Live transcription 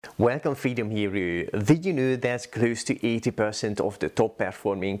Welcome Freedom Hero. Did you know that close to 80% of the top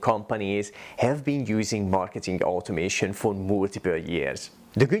performing companies have been using marketing automation for multiple years?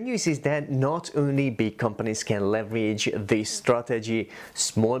 The good news is that not only big companies can leverage this strategy,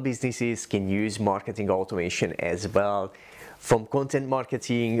 small businesses can use marketing automation as well. From content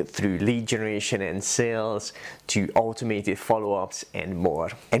marketing through lead generation and sales to automated follow-ups and more.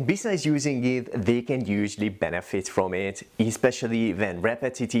 And besides using it, they can usually benefit from it, especially when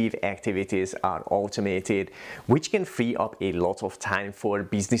repetitive activities are automated, which can free up a lot of time for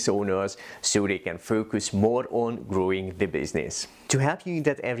business owners so they can focus more on growing the business. To help you in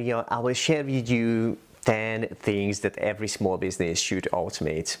that area, I will share with you 10 things that every small business should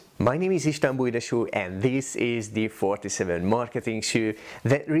automate. My name is István Bújda and this is the 47 Marketing Show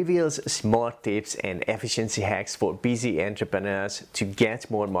that reveals smart tips and efficiency hacks for busy entrepreneurs to get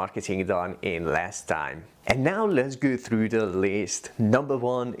more marketing done in less time. And now let's go through the list. Number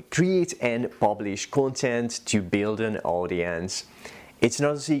 1, create and publish content to build an audience. It's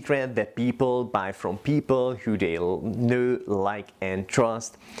not a secret that people buy from people who they know, like and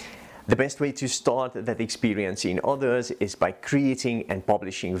trust. The best way to start that experience in others is by creating and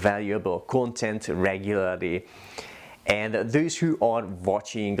publishing valuable content regularly. And those who are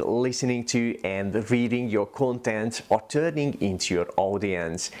watching, listening to, and reading your content are turning into your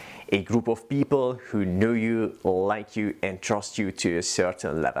audience, a group of people who know you, like you, and trust you to a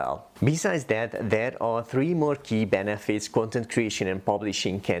certain level. Besides that, there are 3 more key benefits content creation and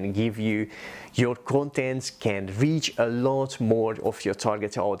publishing can give you. Your content can reach a lot more of your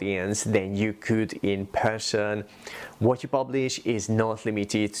target audience than you could in person. What you publish is not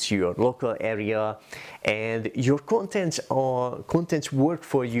limited to your local area, and your contents work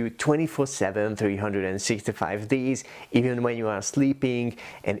for you 24/7, 365 days, even when you are sleeping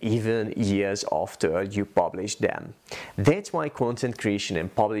and even years after you publish them. That's why content creation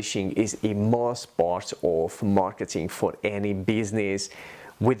and publishing is a must part of marketing for any business.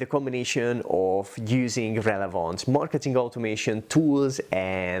 With the combination of using relevant marketing automation tools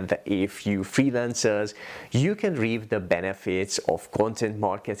and a few freelancers, you can reap the benefits of content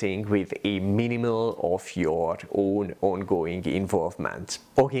marketing with a minimal of your own ongoing involvement.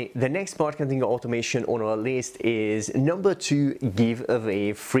 Okay, the next marketing automation on our list is number 2, give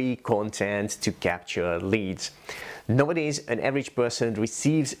away free content to capture leads. Nowadays, an average person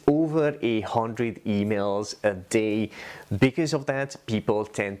receives over 100 emails a day. Because of that, people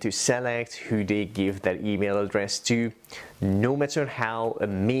tend to select who they give their email address to. No matter how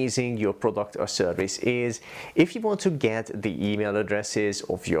amazing your product or service is, if you want to get the email addresses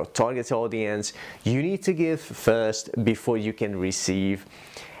of your target audience, you need to give first before you can receive.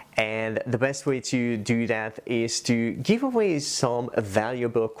 And the best way to do that is to give away some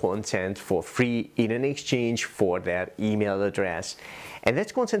valuable content for free in an exchange for their email address. And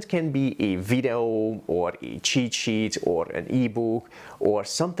that content can be a video or a cheat sheet or an ebook or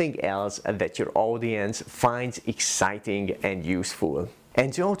something else that your audience finds exciting and useful.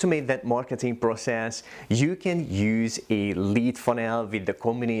 And to automate that marketing process, you can use a lead funnel with the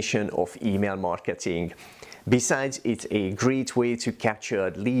combination of email marketing. Besides, it's a great way to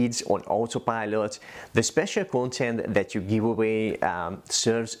capture leads on autopilot. The special content that you give away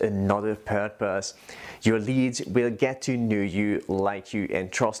serves another purpose. Your leads will get to know you, like you,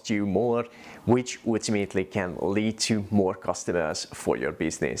 and trust you more, which ultimately can lead to more customers for your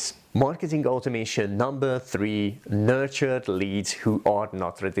business. Marketing automation number 3, nurture leads who are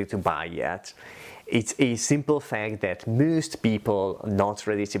not ready to buy yet. It's a simple fact that most people are not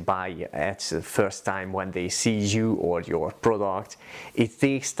ready to buy at the first time when they see you or your product. It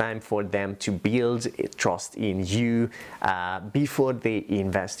takes time for them to build trust in you before they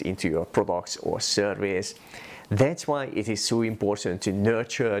invest into your products or service. That's why it is so important to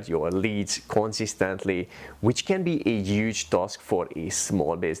nurture your leads consistently, which can be a huge task for a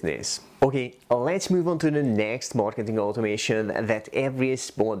small business. Okay, let's move on to the next marketing automation that every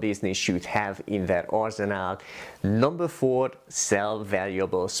small business should have in their arsenal. Number 4, sell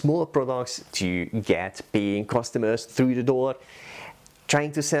valuable small products to get paying customers through the door.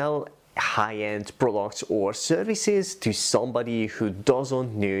 Trying to sell high-end products or services to somebody who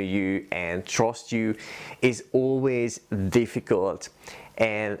doesn't know you and trust you is always difficult.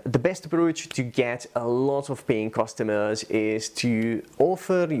 And the best approach to get a lot of paying customers is to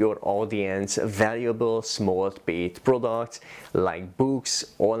offer your audience valuable small paid products like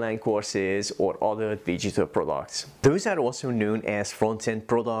books, online courses, or other digital products. Those are also known as front-end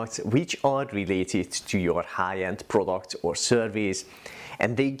products, which are related to your high-end product or service.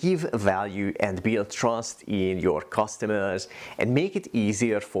 And they give value and build trust in your customers and make it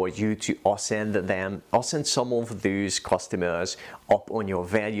easier for you to ascend some of those customers up on on your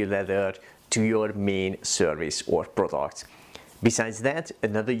value ladder to your main service or product. Besides that,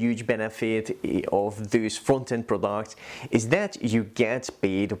 another huge benefit of those front-end products is that you get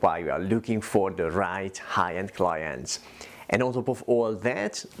paid while you are looking for the right high-end clients. And on top of all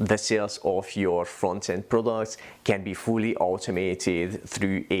that, the sales of your front-end products can be fully automated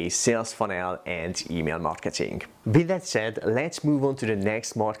through a sales funnel and email marketing. With that said, let's move on to the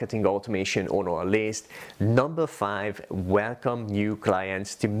next marketing automation on our list. Number 5, welcome new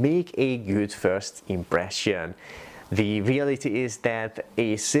clients to make a good first impression. The reality is that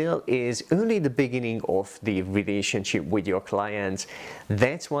a sale is only the beginning of the relationship with your clients.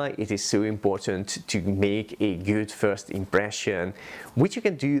 That's why it is so important to make a good first impression, which you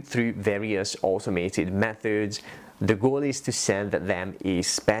can do through various automated methods. The goal is to send them a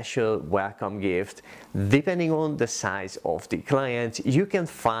special welcome gift. Depending on the size of the client, you can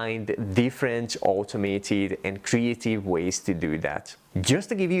find different automated and creative ways to do that. Just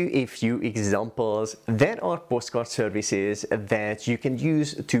to give you a few examples, there are postcard services that you can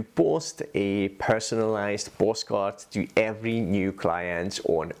use to post a personalized postcard to every new client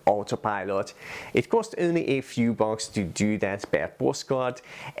on autopilot. It costs only a few bucks to do that per postcard,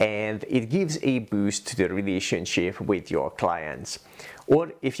 and it gives a boost to the relationship with your clients.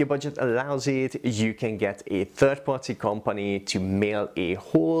 Or if your budget allows it, you can get a third-party company to mail a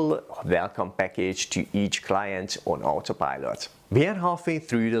whole welcome package to each client on autopilot. We are halfway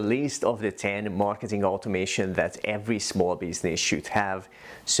through the list of the 10 marketing automation that every small business should have.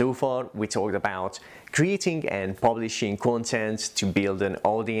 So far, we talked about creating and publishing content to build an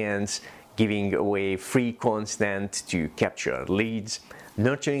audience, giving away free content to capture leads,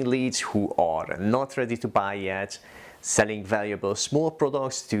 nurturing leads who are not ready to buy yet, selling valuable small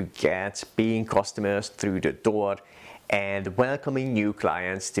products to get paying customers through the door, and welcoming new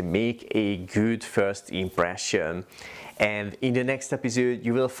clients to make a good first impression. And in the next episode,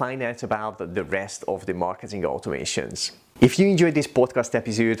 you will find out about the rest of the marketing automations. If you enjoyed this podcast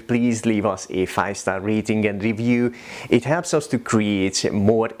episode, please leave us a 5-star rating and review. It helps us to create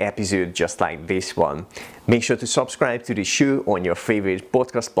more episodes just like this one. Make sure to subscribe to the show on your favorite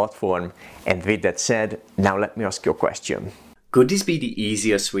podcast platform. And with that said, now let me ask you a question. Could this be the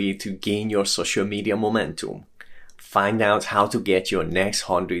easiest way to gain your social media momentum? Find out how to get your next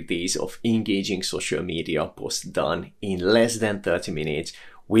 100 days of engaging social media posts done in less than 30 minutes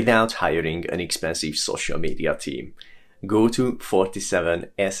without hiring an expensive social media team. Go to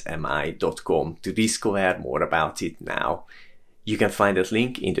 47smi.com to discover more about it now. You can find that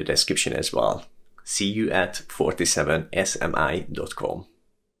link in the description as well. See you at 47smi.com.